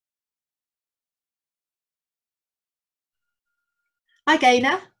Hi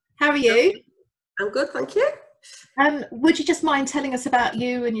Gaynor, how are you? I'm good, thank you. Would you just mind telling us about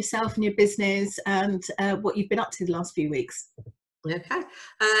you and yourself and your business and what you've been up to the last few weeks? Okay.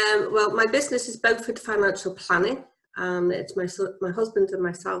 Well, my business is Beaufort Financial Planning, and it's my husband and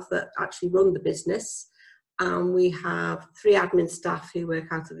myself that actually run the business. And we have 3 admin staff who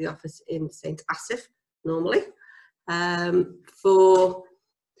work out of the office in St Asaph normally.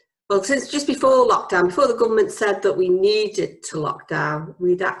 Since just before lockdown, before the government said that we needed to lock down,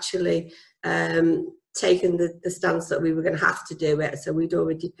 we'd actually taken the stance that we were going to have to do it. So we'd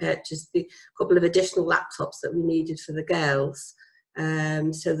already purchased a couple of additional laptops that we needed for the girls,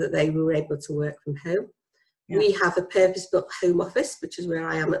 so that they were able to work from home. Yeah. We have a purpose-built home office, which is where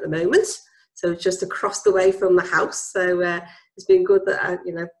I am at the moment. So it's just across the way from the house. So it's been good that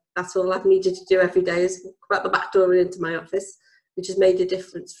that's all I've needed to do every day is come out the back door and into my office, which has made a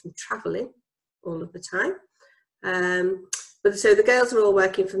difference from travelling all of the time. So the girls are all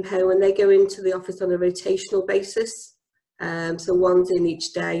working from home and they go into the office on a rotational basis. So one's in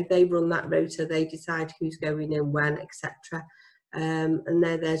each day, they run that rota, they decide who's going in when, etc. And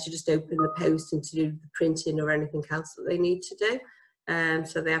they're there to just open the post and to do the printing or anything else that they need to do.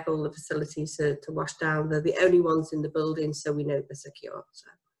 So they have all the facilities to wash down. They're the only ones in the building, so we know they're secure. So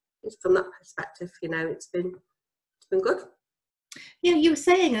it's from that perspective, it's been good. Yeah, you were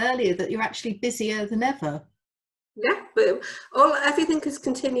saying earlier that you're actually busier than ever. Yeah, but everything has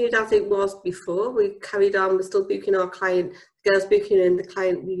continued as it was before. We've carried on. We're still booking our girls booking in the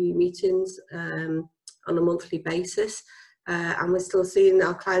client review meetings on a monthly basis, and we're still seeing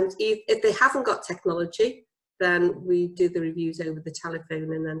our clients. If they haven't got technology, then we do the reviews over the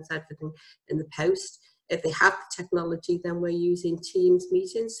telephone and then send everything in the post. If they have the technology, then we're using Teams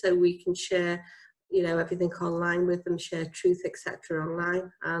meetings so we can share, everything online with them, share truth, etc.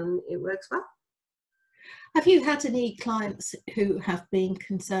 online, and it works well. Have you had any clients who have been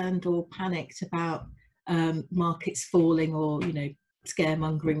concerned or panicked about markets falling or,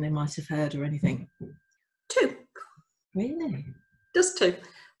 scaremongering they might have heard or anything? 2. Really? Just 2.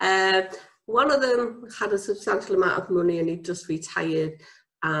 One of them had a substantial amount of money and he'd just retired,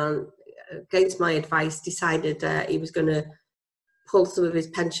 and against my advice decided he was going to pull some of his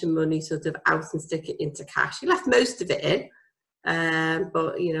pension money sort of out and stick it into cash. He left most of it in.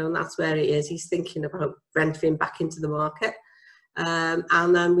 But and that's where it is. He's thinking about venturing back into the market.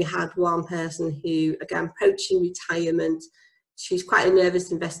 And then we had one person who, again, approaching retirement. She's quite a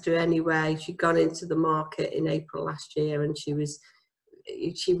nervous investor anyway. She'd gone into the market in April last year, and she was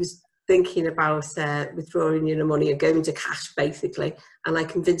thinking about withdrawing the money and going to cash basically. And I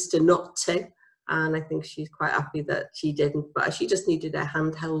convinced her not to. And I think she's quite happy that she didn't. But she just needed her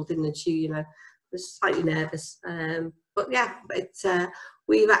hand holding, and she, was slightly nervous. But yeah,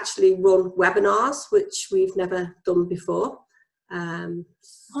 we've actually run webinars, which we've never done before.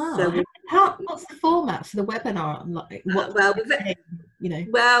 What's the format for the webinar?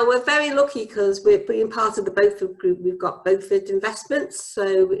 Well, we're very lucky because we're being part of the Beaufort group. We've got Beaufort Investments,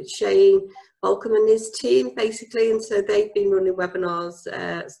 so Shane Balcom and his team basically, and so they've been running webinars,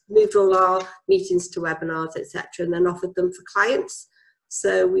 moved all our meetings to webinars, etc., and then offered them for clients.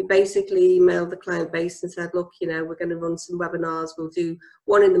 So we basically emailed the client base and said, look, we're going to run some webinars. We'll do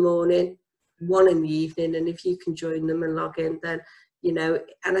one in the morning, one in the evening, and if you can join them and log in, then,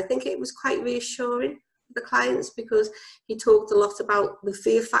 and I think it was quite reassuring for the clients because he talked a lot about the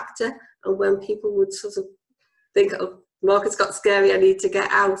fear factor and when people would sort of think, oh, the market's got scary, I need to get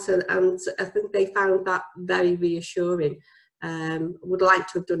out. And I think they found that very reassuring. Would like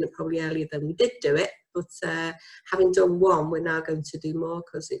to have done it probably earlier than we did do it. But having done one, we're now going to do more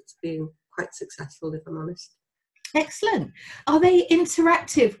because it's been quite successful, if I'm honest. Excellent. Are they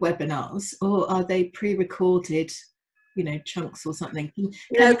interactive webinars or are they pre-recorded, chunks or something?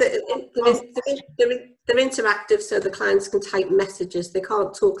 No, they're interactive, so the clients can type messages. They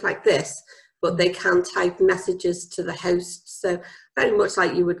can't talk like this, but they can type messages to the host. So very much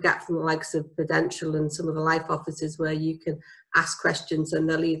like you would get from the likes of Prudential and some of the life offices where you can ask questions and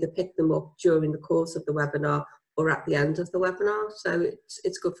they'll either pick them up during the course of the webinar or at the end of the webinar. So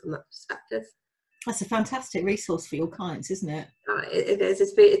it's good from that perspective. That's a fantastic resource for your clients, isn't it? It is.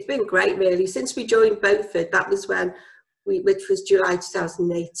 It's been great, really. Since we joined Beaufort, that was when which was July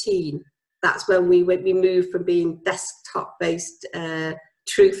 2018. That's when we moved from being desktop-based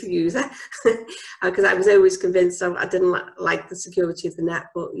truth user because I was always convinced I didn't like the security of the net,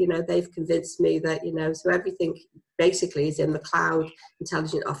 but they've convinced me that so everything basically is in the cloud.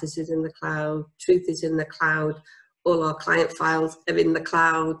 Intelligent Office is in the cloud, truth is in the cloud, all our client files are in the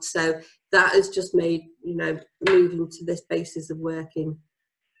cloud. So that has just made moving to this basis of working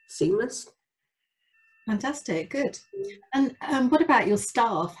seamless. Fantastic, good. And what about your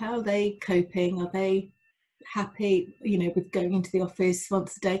staff? How are they coping? Are they happy, you know, with going into the office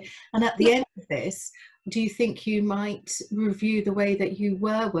once a day? And at the end of this, do you think you might review the way that you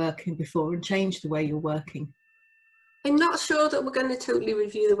were working before and change the way you're working? I'm not sure that we're going to totally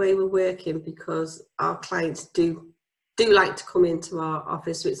review the way we're working, because our clients do like to come into our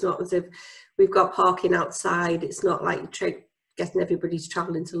office. So it's not as if we've got parking outside. It's not like getting everybody to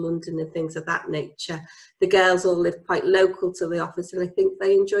travel into London and things of that nature. The girls all live quite local to the office, and I think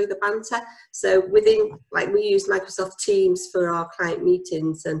they enjoy the banter. So within, like, we use Microsoft Teams for our client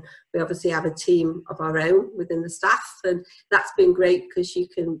meetings, and we obviously have a team of our own within the staff, and that's been great because you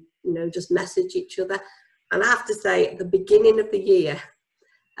can, you know, just message each other. And I have to say, at the beginning of the year,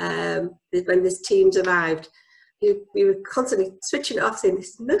 when this team's arrived, we were constantly switching it off, saying, "This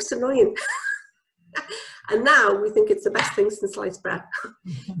is most annoying." And now we think it's the best thing since sliced bread.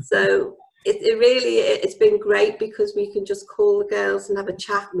 So it's been great, because we can just call the girls and have a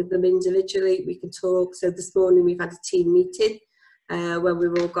chat with them individually. We can talk. So this morning we've had a team meeting where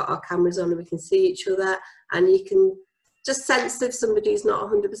we've all got our cameras on and we can see each other, and you can just sense if somebody's not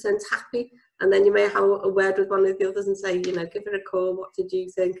 100% happy, and then you may have a word with one of the others and say, you know, give it a call, what did you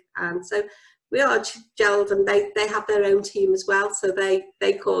think? And so we are gelled, and they have their own team as well, so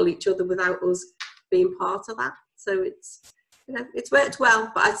they call each other without us being part of that. So it's, you know, it's worked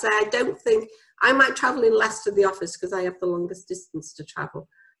well. But I'd say I don't think I might travel in less to the office because I have the longest distance to travel,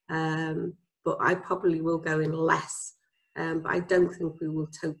 but I probably will go in less, but I don't think we will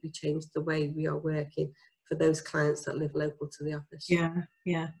totally change the way we are working for those clients that live local to the office.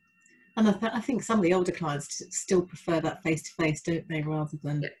 Yeah. And I think some of the older clients still prefer that face-to-face, don't they, rather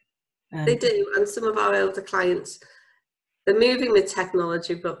than... They do, and some of our older clients, they're moving with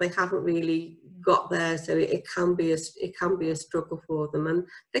technology, but they haven't really got there, so it can be a struggle for them. And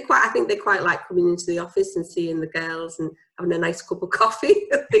I think they quite like coming into the office and seeing the girls and having a nice cup of coffee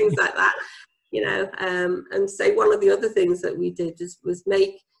and things like that, you know. And so one of the other things that we did was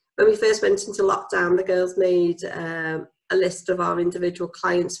make, when we first went into lockdown, the girls made a list of our individual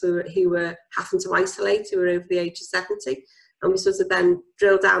clients who were having to isolate, who were over the age of 70. And we sort of then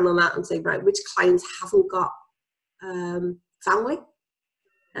drill down on that and say, right, which clients haven't got family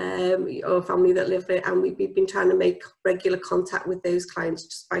or family that live there? And we've been trying to make regular contact with those clients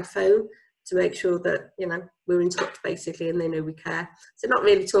just by phone to make sure that, you know, we're in touch basically, and they know we care. So not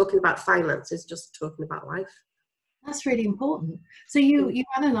really talking about finances, just talking about life. That's really important. So you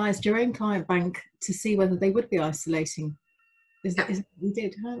analysed your own client bank to see whether they would be isolating. Is that what you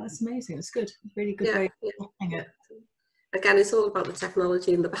did? Oh, that's amazing. It's good. Really good way of doing it. Again, it's all about the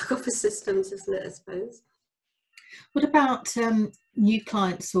technology and the back office systems, isn't it, I suppose? What about new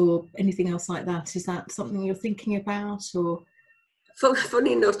clients or anything else like that? Is that something you're thinking about? Or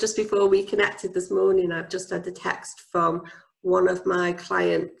funny enough, just before we connected this morning, I've just had a text from one of my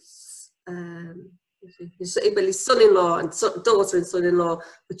clients, his son-in-law and daughter and son-in-law,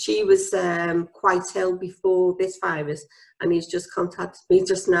 but she was quite ill before this virus, and he's just contacted me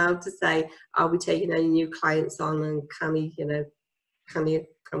just now to say, are we taking any new clients on, and can we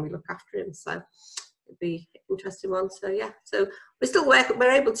look after him? So it'd be an interesting one. So yeah, so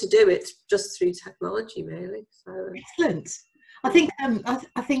we're able to do it just through technology, really. So excellent. I think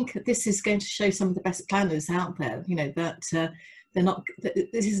I think this is going to show some of the best planners out there, you know, that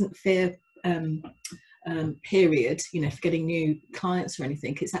this isn't fear period, you know, for getting new clients or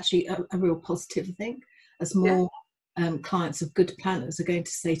anything. It's actually a real positive thing, as more clients of good planners are going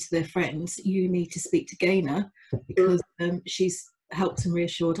to say to their friends, you need to speak to Gaynor because she's helped and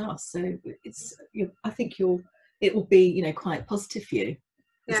reassured us. So it's, I think it will be, you know, quite positive for you.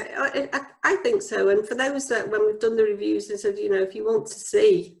 Yeah, I think so. And for those that, when we've done the reviews and said, you know, if you want to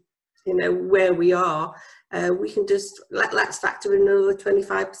see, you know, where we are, we can just let's factor in another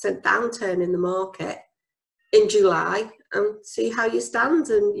 25% downturn in the market in July and see how you stand.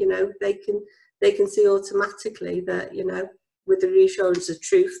 And, you know, they can see automatically that, you know, with the reassurance of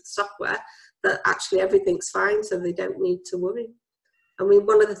truth software, that actually everything's fine, so they don't need to worry. I mean,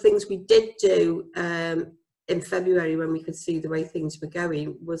 one of the things we did do in February, when we could see the way things were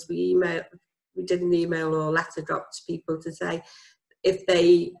going, was we did an email or letter drop to people to say if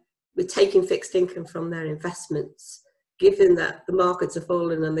they were taking fixed income from their investments, given that the markets are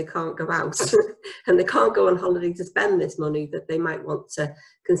falling and they can't go out and they can't go on holiday to spend this money, that they might want to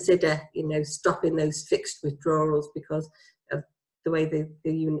consider, you know, stopping those fixed withdrawals because of the way the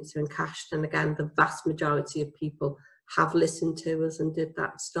units are encashed. And again, the vast majority of people have listened to us and did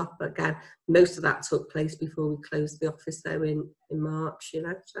that stop. But again, most of that took place before we closed the office there in March, you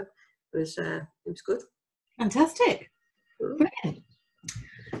know, so it was good. Fantastic. Brilliant.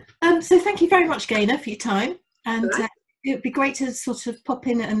 So thank you very much, Gaynor, for your time. And Right. it would be great to sort of pop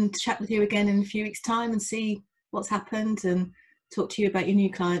in and chat with you again in a few weeks' time and see what's happened and talk to you about your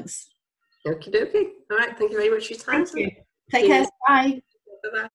new clients. Okie dokie. All right. Thank you very much for your time. Thank you. Take care. Bye. Bye-bye.